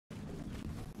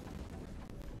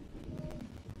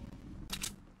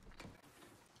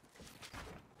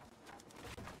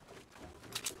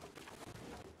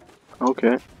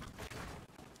Okay.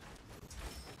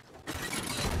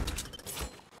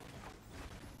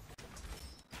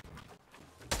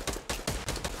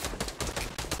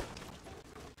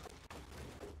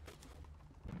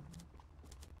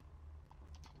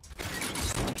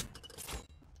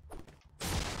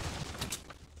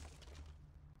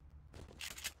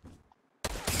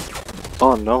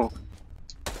 Oh no.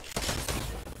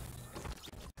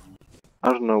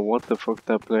 I don't know what the fuck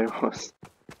that play was.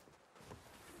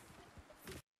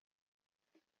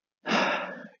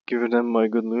 Give them my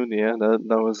good loot, yeah, that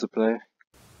was the play.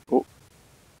 Oh,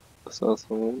 I saw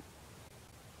someone.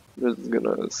 Just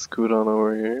gonna scoot on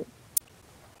over here.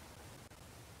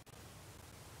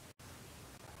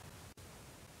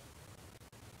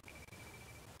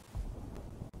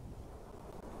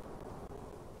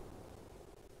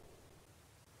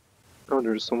 Oh,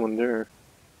 there's someone there.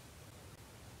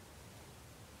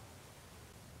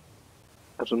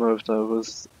 I don't know if that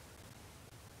was...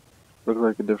 looked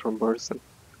like a different person.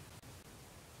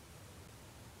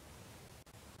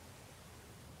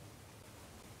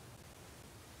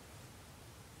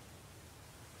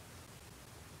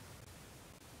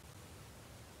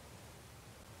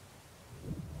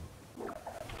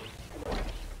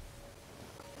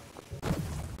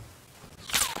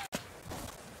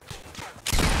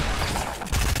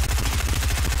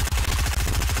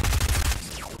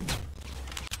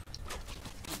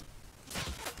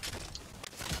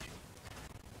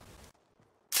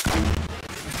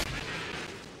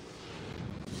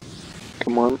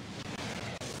 Come on.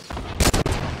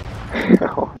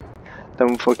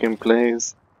 Them fucking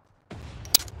plays.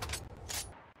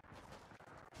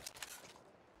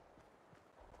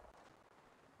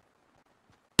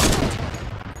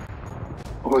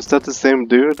 Oh, is that the same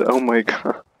dude? Oh my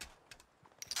god.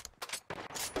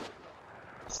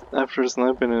 After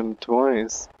sniping him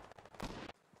twice.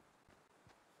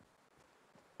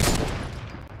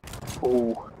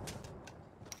 Oh.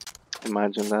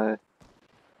 Imagine that.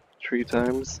 3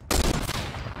 times.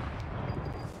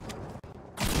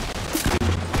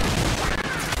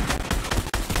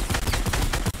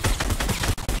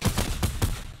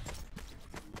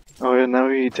 Oh yeah, now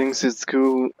he thinks it's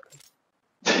cool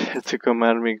to come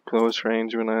at me close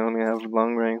range when I only have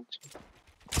long range.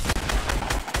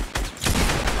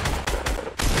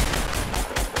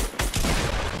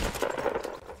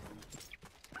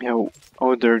 Yo,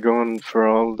 oh, they're going for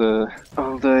all the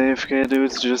AFK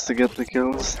dudes just to get the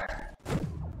kills.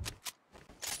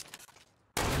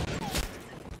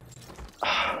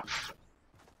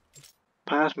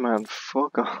 Batman,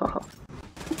 fuck off.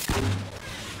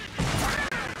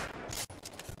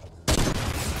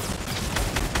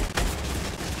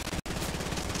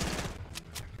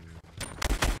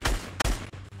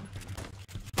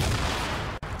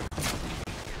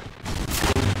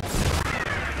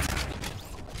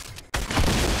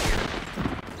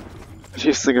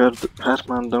 Jeez to God,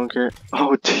 Batman don't care.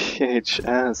 Oh,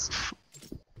 THS.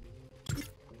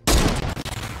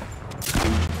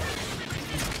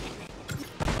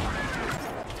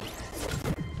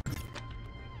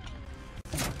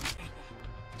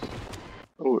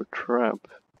 Oh, a trap.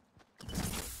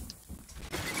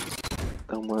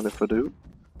 Don't mind if I do.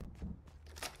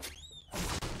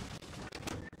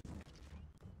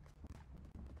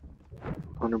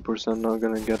 %, not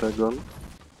gonna get a gun.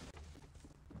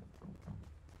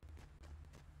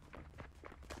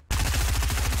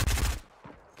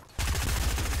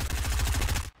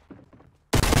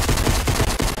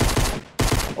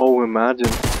 Oh, imagine.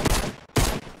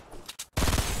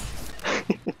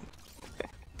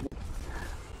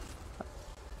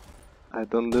 I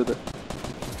done did it.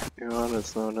 You're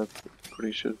honest now, that's a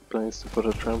pretty shit place to put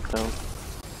a tramp down.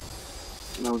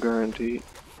 No guarantee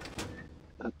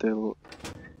that they'll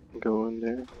go in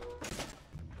there.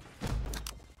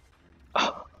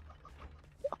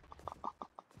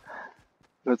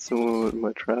 That's the one with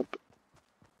my trap.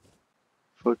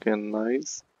 Fucking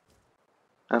nice.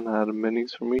 And I had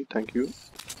minis for me, thank you.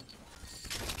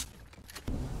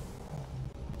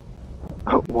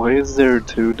 Why is there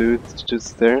 2 dudes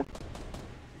just there?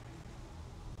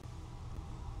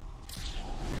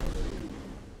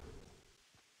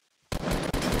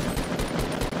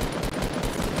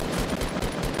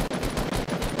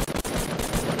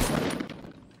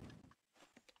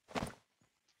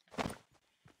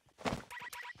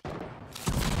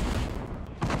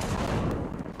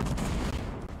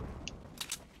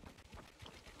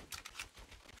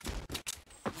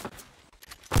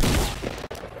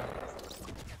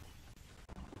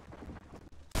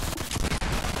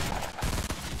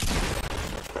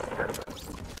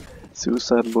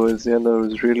 Suicide Boys, yeah, that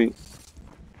was really...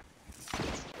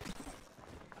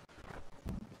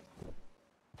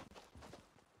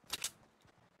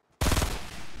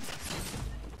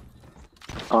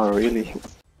 Oh, really?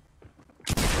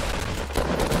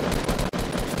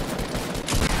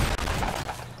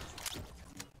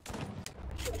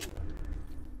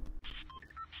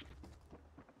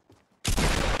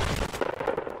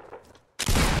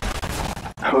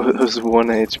 Oh, it was 1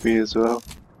 HP as well.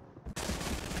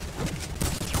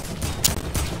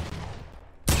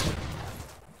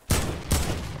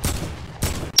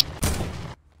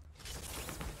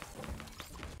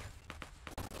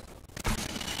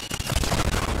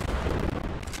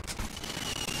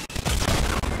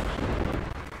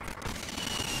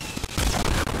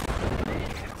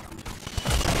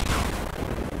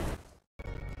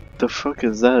 The fuck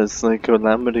is that? It's like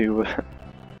Calamity.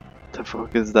 The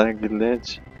fuck is that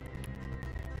glitch?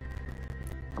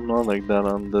 I'm not like that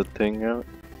on the thing out.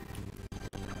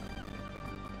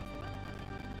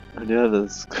 And yeah, the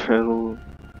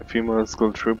female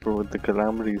skull trooper with the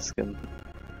Calamity skin.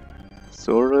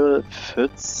 Sorta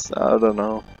fits. I don't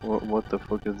know what the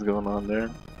fuck is going on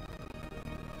there.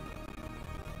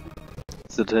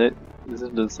 Is it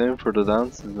the same for the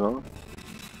dance as well?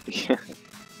 Yeah.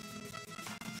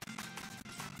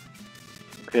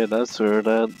 Okay, that's where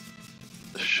that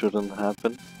shouldn't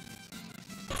happen.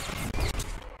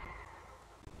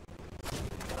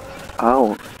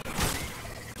 Ow.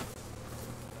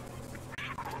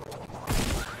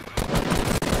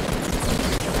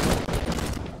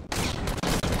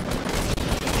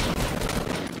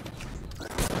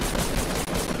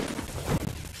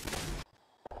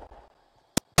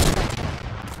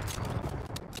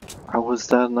 How was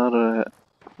that not a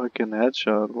fucking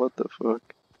headshot? What the fuck?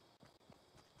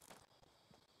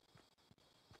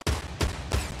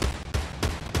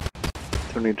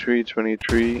 Twenty-three.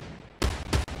 23.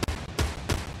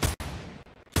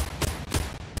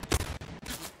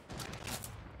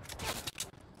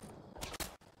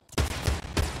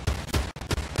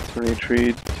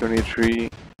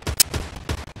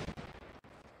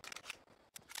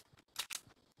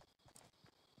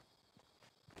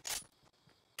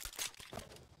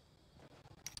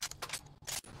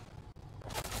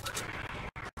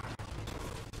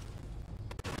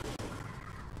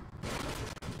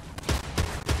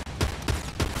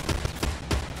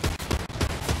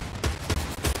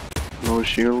 No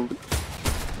shield.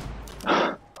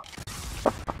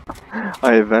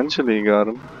 I eventually got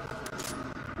him.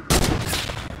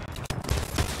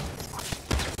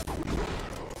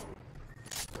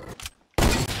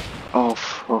 Oh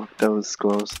fuck, that was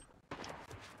close.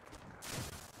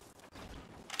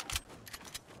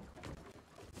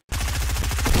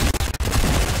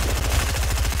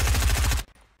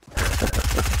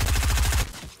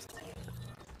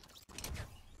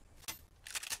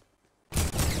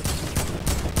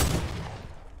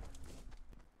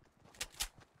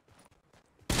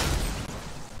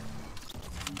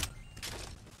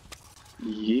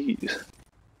 Yeet.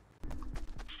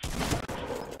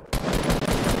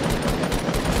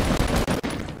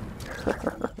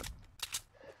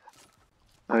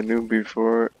 I knew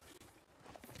before.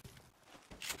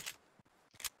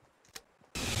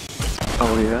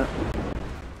 Oh yeah.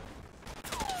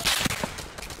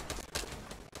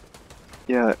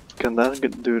 Yeah, can that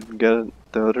dude get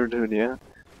the other dude, yeah?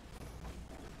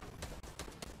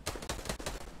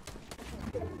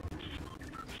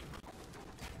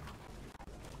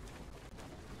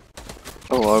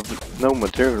 Oh, I've no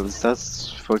materials,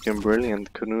 that's fucking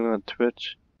brilliant. Canoe on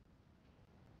Twitch.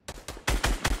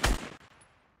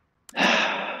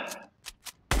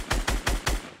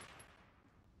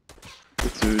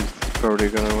 This dude's probably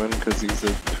gonna win because he's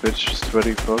a Twitch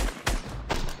sweaty fuck.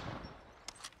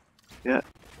 Yeah,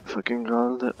 fucking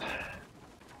called it.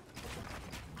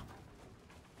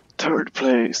 Third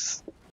place.